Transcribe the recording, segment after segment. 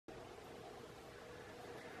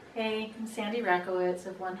Hey, I'm Sandy Rakowitz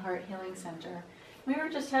of One Heart Healing Center. We were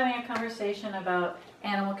just having a conversation about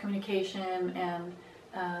animal communication and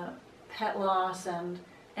pet loss and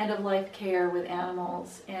end-of-life care with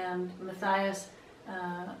animals. And Matthias,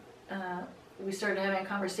 we started having a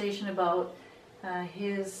conversation about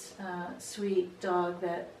his sweet dog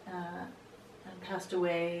that passed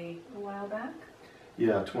away a while back.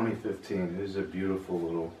 Yeah, 2015. It was a beautiful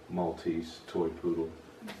little Maltese toy poodle,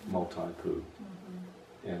 multi-poo.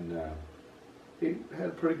 And he had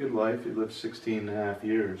a pretty good life. He lived 16 and a half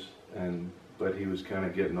years, but he was kind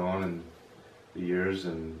of getting on in the years,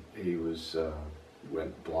 and he was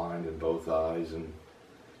went blind in both eyes and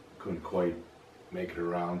couldn't quite make it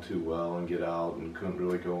around too well and get out, and couldn't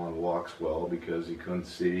really go on walks well because he couldn't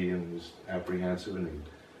see and was apprehensive, and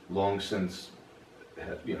he long since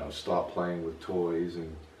had, stopped playing with toys,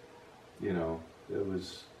 and it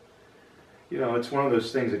was, it's one of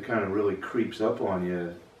those things that kind of really creeps up on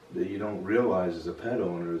you that you don't realize as a pet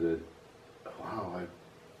owner that, wow,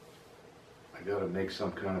 I got to make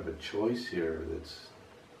some kind of a choice here that's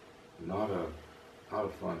not a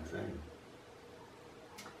fun thing.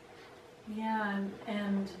 Yeah,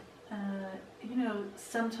 and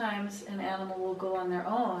sometimes an animal will go on their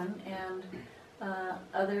own,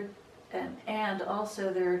 and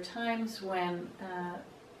also there are times when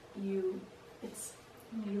you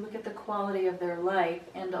look at the quality of their life,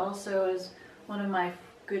 and also as one of my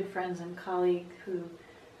good friends and colleague who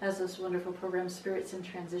has this wonderful program, Spirits in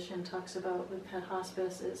Transition, talks about with pet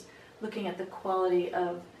hospice, is looking at the quality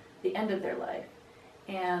of the end of their life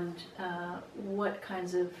and what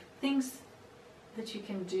kinds of things that you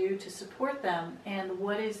can do to support them, and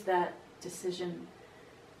what is that decision,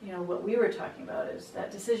 what we were talking about is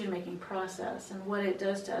that decision-making process and what it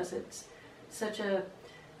does to us. It's such a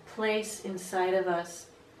place inside of us,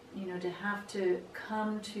 to have to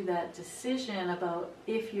come to that decision about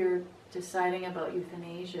if you're deciding about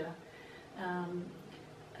euthanasia,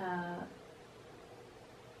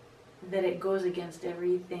 that it goes against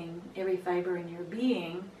everything, every fiber in your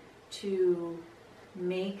being to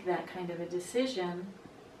make that kind of a decision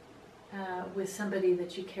with somebody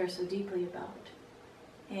that you care so deeply about.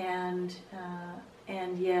 And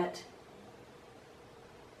yet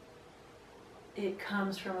it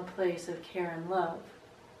comes from a place of care and love.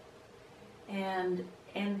 And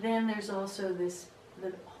then there's also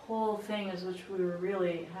the whole thing, is which we were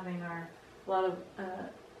really having a lot of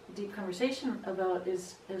deep conversation about,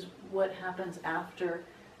 is what happens after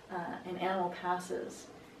an animal passes,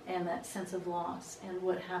 and that sense of loss, and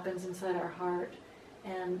what happens inside our heart,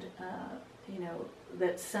 and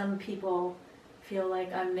that some people feel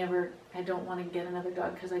like I don't want to get another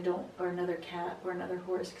dog because or another cat or another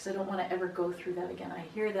horse because I don't want to ever go through that again. I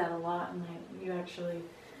hear that a lot, and you actually.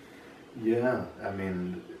 Yeah, I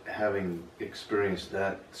mean, having experienced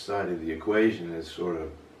that side of the equation has sort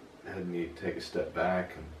of had me take a step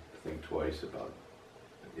back and think twice about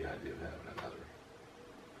the idea of having another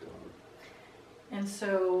dog. And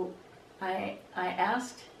so I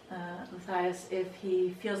asked Matthias if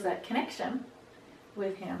he feels that connection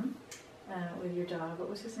with him, with your dog. What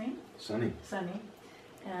was his name? Sonny. Sonny.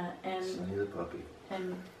 And Sonny the puppy.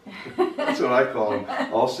 And that's what I call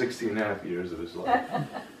him, all 16 and a half years of his life.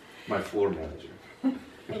 My floor manager.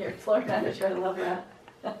 Your floor manager, I love that.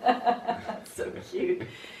 That's so cute.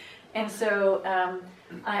 And so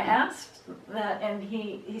I asked that, and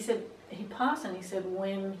he said, he paused and he said,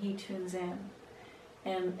 when he tunes in.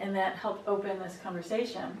 And that helped open this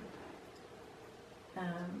conversation,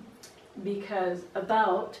 because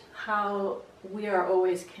about how we are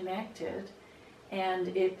always connected, and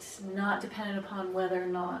it's not dependent upon whether or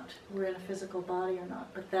not we're in a physical body or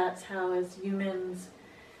not, but that's how, as humans,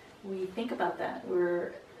 we think about that.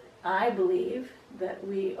 I believe that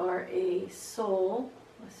we are a soul,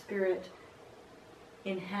 a spirit,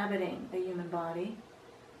 inhabiting a human body,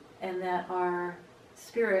 and that our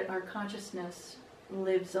spirit, our consciousness,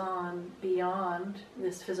 lives on beyond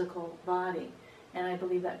this physical body. And I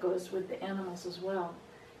believe that goes with the animals as well.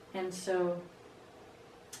 And so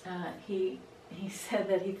he said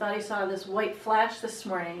that he thought he saw this white flash this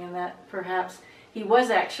morning, and that perhaps he was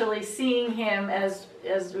actually seeing him as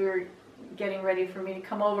we were getting ready for me to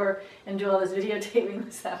come over and do all this videotaping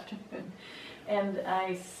this afternoon. And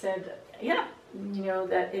I said, yeah,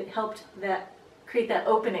 that it helped that create that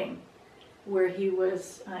opening where he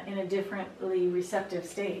was in a differently receptive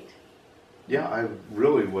state. Yeah, I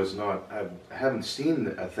really was not, I haven't seen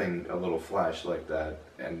a little flash like that,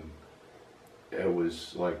 and it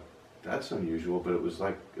was like, that's unusual, but it was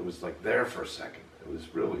like there for a second. It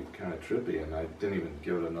was really kind of trippy, and I didn't even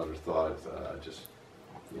give it another thought. I thought just,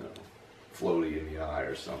 floaty in the eye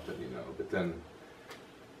or something, but then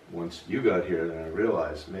once you got here, then I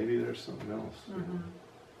realized maybe there's something else. Mm-hmm.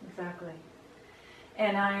 Exactly.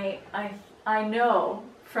 And I know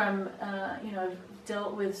from, I've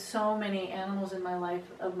dealt with so many animals in my life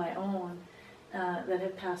of my own that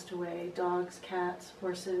have passed away, dogs, cats,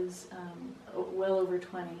 horses, well over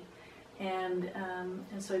 20. And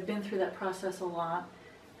so I've been through that process a lot,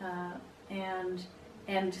 and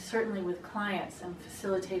certainly with clients and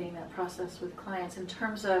facilitating that process with clients in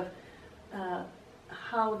terms of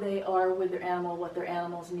how they are with their animal, what their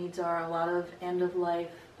animal's needs are, a lot of end-of-life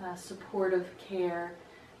supportive care,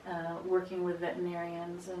 working with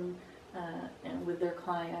veterinarians and with their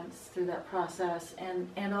clients through that process.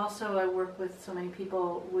 And also I work with so many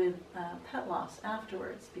people with pet loss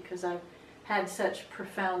afterwards, because I've had such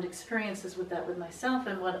profound experiences with that with myself,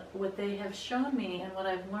 and what they have shown me and what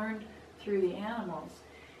I've learned through the animals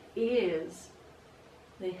is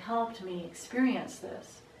they helped me experience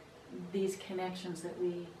these connections that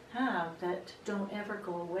we have that don't ever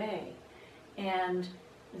go away, and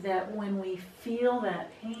that when we feel that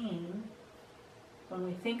pain, when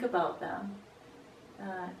we think about them,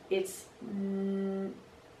 it's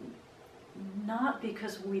not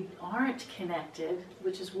because we aren't connected,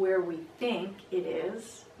 which is where we think it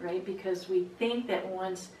is, right? Because we think that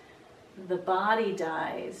once the body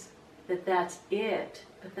dies, that's it,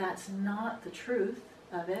 but that's not the truth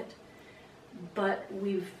of it. But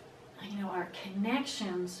our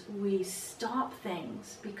connections, we stop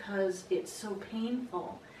things because it's so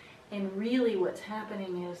painful. And really what's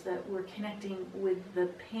happening is that we're connecting with the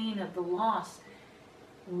pain of the loss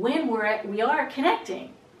when we are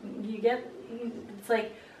connecting. It's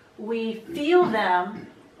like we feel them,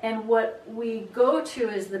 and what we go to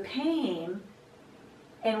is the pain,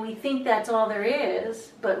 and we think that's all there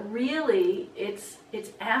is, but really it's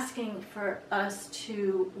asking for us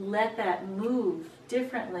to let that move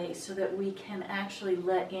differently so that we can actually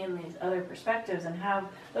let in these other perspectives and have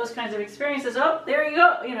those kinds of experiences. Oh, there you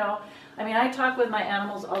go, I talk with my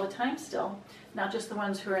animals all the time still, not just the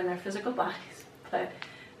ones who are in their physical bodies, but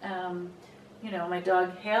my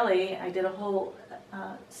dog Haley, I did a whole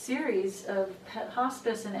series of pet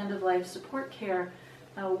hospice and end-of-life support care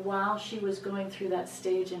while she was going through that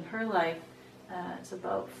stage in her life. It's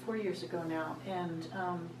about 4 years ago now, and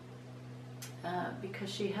because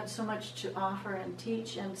she had so much to offer and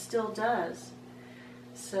teach, and still does.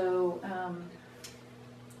 So,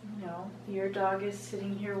 your dog is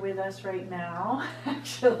sitting here with us right now,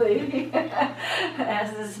 actually,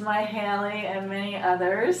 as is my Haley and many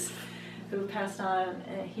others who passed on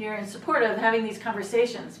here in support of having these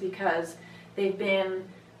conversations, because they've been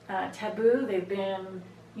taboo. They've been,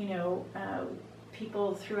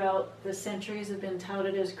 people throughout the centuries have been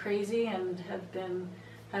touted as crazy and have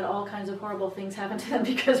had all kinds of horrible things happen to them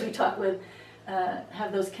because we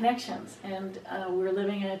have those connections. And we're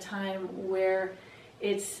living in a time where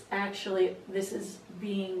it's actually, this is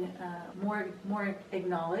being more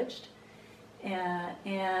acknowledged.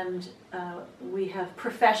 And we have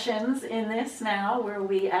professions in this now where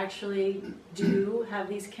we actually do have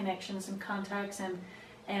these connections and contacts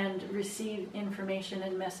and receive information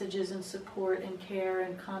and messages and support and care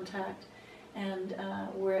and contact, and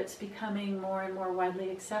where it's becoming more and more widely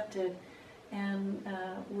accepted. And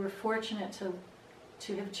we're fortunate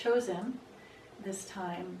to have chosen this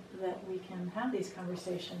time that we can have these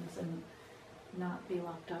conversations and not be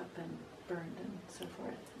locked up and burned and so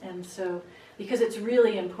forth. And so, because it's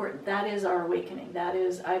really important, that is our awakening. That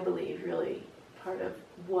is, I believe, really part of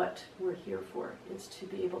what we're here for, is to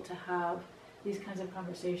be able to have these kinds of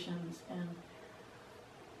conversations and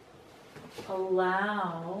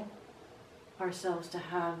allow ourselves to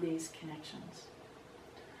have these connections.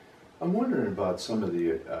 I'm wondering about some of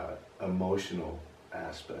the emotional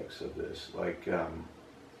aspects of this. Like,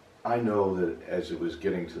 I know that as it was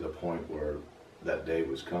getting to the point where that day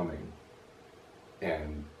was coming,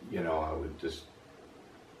 and I would just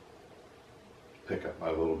pick up my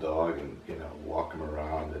little dog and walk him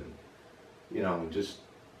around and just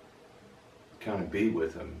kind of be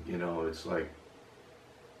with him. It's like,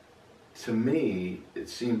 to me it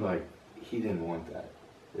seemed like he didn't want that.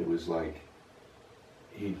 It was like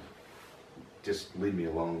he'd just leave me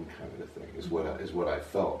alone, kind of a thing, is what I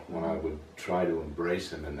felt when I would try to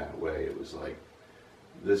embrace him in that way. It was like,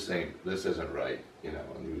 this isn't right, and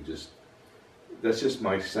you just, that's just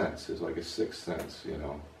my sense. It's like a sixth sense,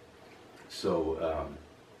 So,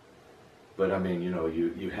 but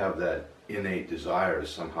you have that innate desire to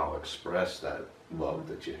somehow express that love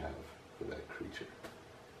that you have for that creature,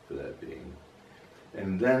 for that being.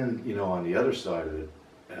 And then, on the other side of it,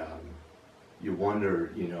 you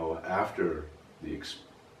wonder, after the,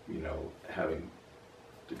 having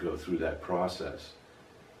to go through that process,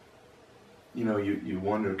 you know, you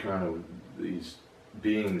wonder kind of these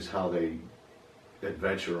beings, how they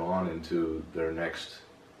adventure on into their next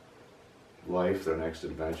life, their next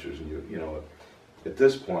adventures. And you know, at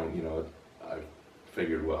this point, you know, I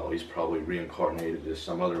figured, well, he's probably reincarnated as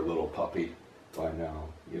some other little puppy by now,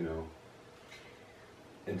 you know.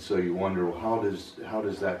 And so you wonder, well, how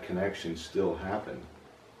does that connection still happen?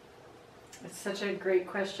 It's such a great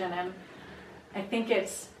question, and I think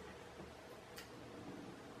it's,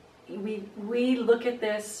 we look at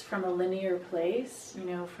this from a linear place, you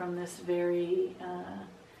know, from this very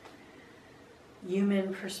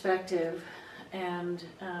human perspective. And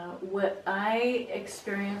what I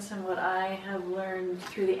experience and what I have learned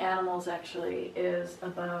through the animals actually is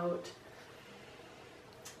about,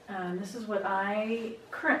 this is what I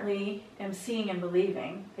currently am seeing and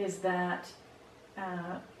believing, is that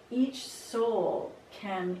each soul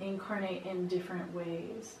can incarnate in different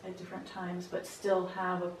ways at different times, but still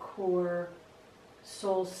have a core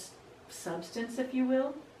soul substance, if you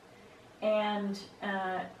will. And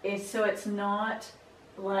so it's not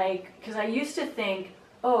like, because I used to think,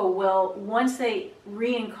 oh, well, once they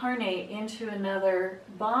reincarnate into another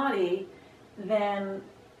body, then,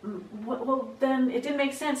 well, then it didn't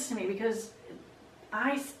make sense to me, because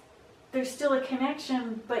there's still a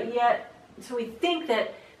connection, but yet, so we think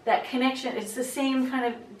that connection, it's the same kind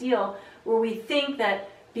of deal, where we think that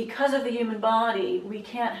because of the human body, we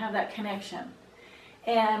can't have that connection.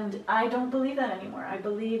 And I don't believe that anymore. I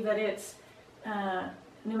believe that it's, no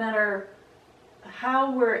matter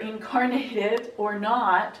how we're incarnated or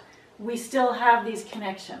not, we still have these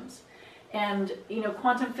connections. And, you know,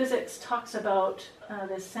 quantum physics talks about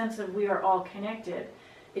this sense of we are all connected.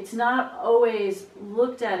 It's not always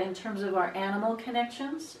looked at in terms of our animal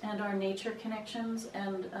connections and our nature connections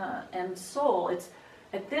and soul. It's,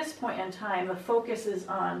 at this point in time, the focus is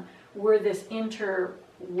on we're this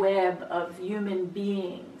interweb of human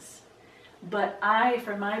beings. But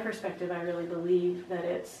from my perspective, I really believe that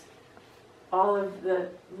it's all of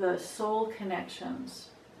the soul connections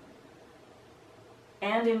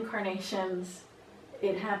and incarnations.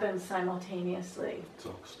 It happens simultaneously.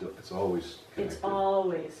 It's always connected. It's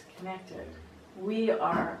always connected. We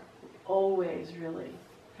are always really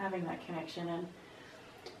having that connection. And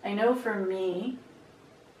I know for me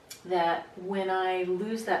that when I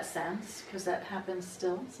lose that sense, because that happens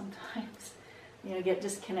still sometimes, you know, get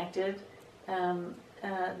disconnected,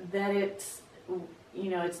 that it's, you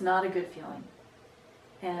know, it's not a good feeling.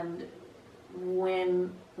 And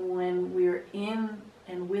when we're in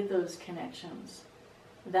and with those connections,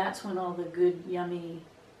 that's when all the good, yummy,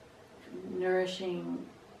 nourishing,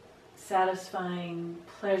 satisfying,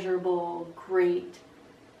 pleasurable, great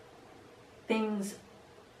things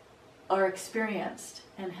are experienced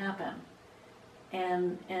and happen.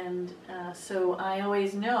 And so I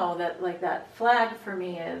always know that, like, that flag for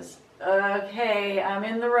me is, okay, I'm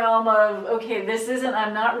in the realm of, okay, this isn't,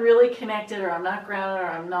 I'm not really connected, or I'm not grounded, or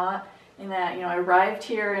I'm not in that, you know, I arrived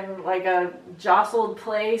here in like a jostled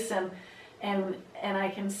place, and I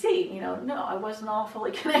can see, you know, no, I wasn't all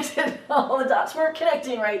fully connected. All the dots weren't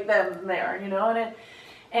connecting right then and there, you know,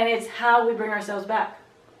 and it's how we bring ourselves back.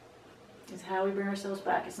 It's how we bring ourselves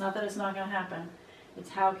back. It's not that it's not going to happen. It's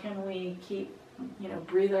how can we keep, you know,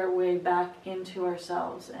 breathe our way back into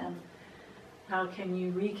ourselves, and how can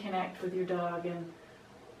you reconnect with your dog. And,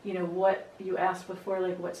 you know, what you asked before,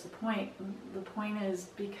 like, what's the point? The point is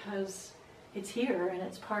because it's here, and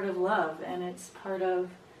it's part of love, and it's part of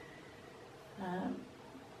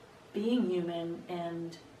being human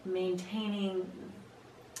and maintaining.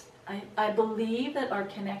 I believe that our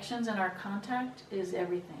connections and our contact is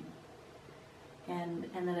everything. And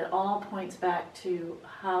that it all points back to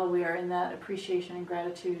how we are in that appreciation and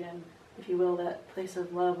gratitude, and, if you will, that place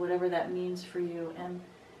of love, whatever that means for you, and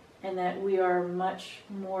that we are much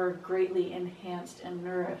more greatly enhanced and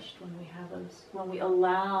nourished when we have those, when we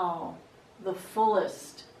allow the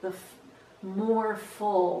fullest, more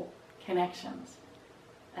full connections.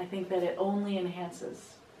 I think that it only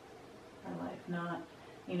enhances our life, not,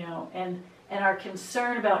 you know, and our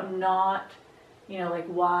concern about not, you know, like,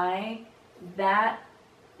 why, that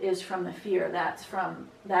is from the fear, that's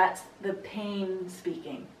the pain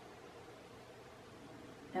speaking.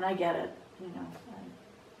 And I get it, you know, I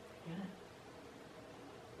get it.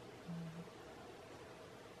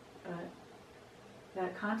 But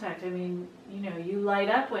that contact, I mean, you know, you light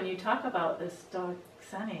up when you talk about this dog,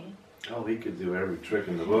 Sunny. Oh, he could do every trick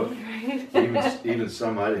in the book. Right. even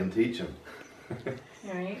some I didn't teach him.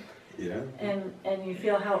 Right? Yeah. And you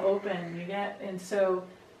feel how open you get, and so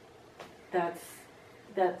that's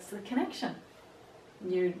the connection.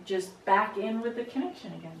 You're just back in with the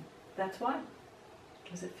connection again. That's why.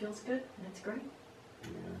 because it feels good and it's great. Yeah.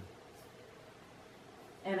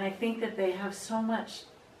 And I think that they have so much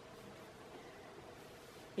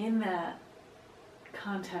in that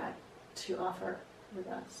contact to offer with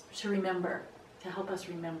us, to remember, to help us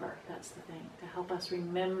remember. That's the thing, to help us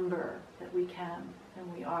remember that we can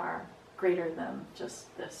and we are greater than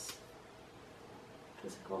just this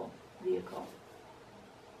physical vehicle.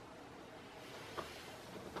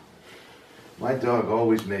 My dog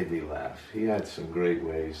always made me laugh. He had some great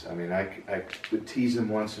ways. I mean, I would tease him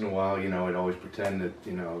once in a while, you know, I'd always pretend that,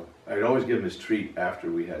 you know, I'd always give him his treat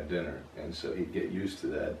after we had dinner, and so he'd get used to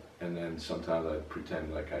that, and then sometimes I'd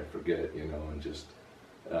pretend like I'd forget, you know, and just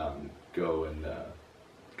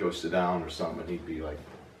go sit down or something, and he'd be like,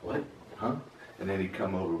 what, huh? And then he'd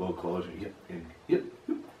come over a little closer, yep,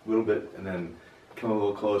 a little bit, and then come a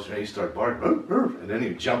little closer, and he'd start barking, and then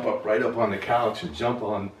he'd jump up right up on the couch and jump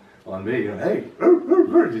on me, you know, hey,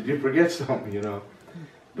 did you forget something, you know?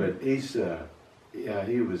 But he's, yeah,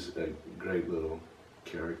 he was a great little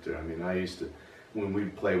character. I mean, I used to, when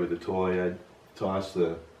we'd play with the toy, I'd toss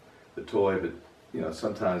the toy, but, you know,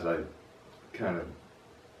 sometimes I'd kind of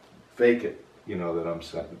fake it, you know, that I'm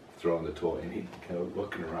throwing the toy, and he'd kind of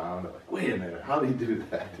looking around, like, wait a minute, how do you do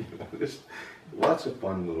that? You know, just lots of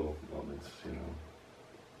fun little moments, you know.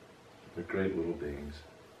 They're great little beings.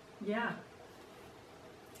 Yeah.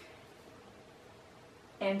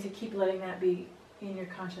 And to keep letting that be in your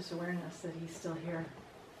conscious awareness that he's still here.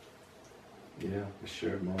 Yeah, a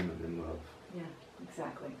shared moment in love. Yeah,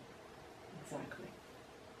 exactly. Exactly.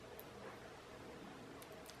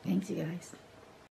 Thanks, you guys.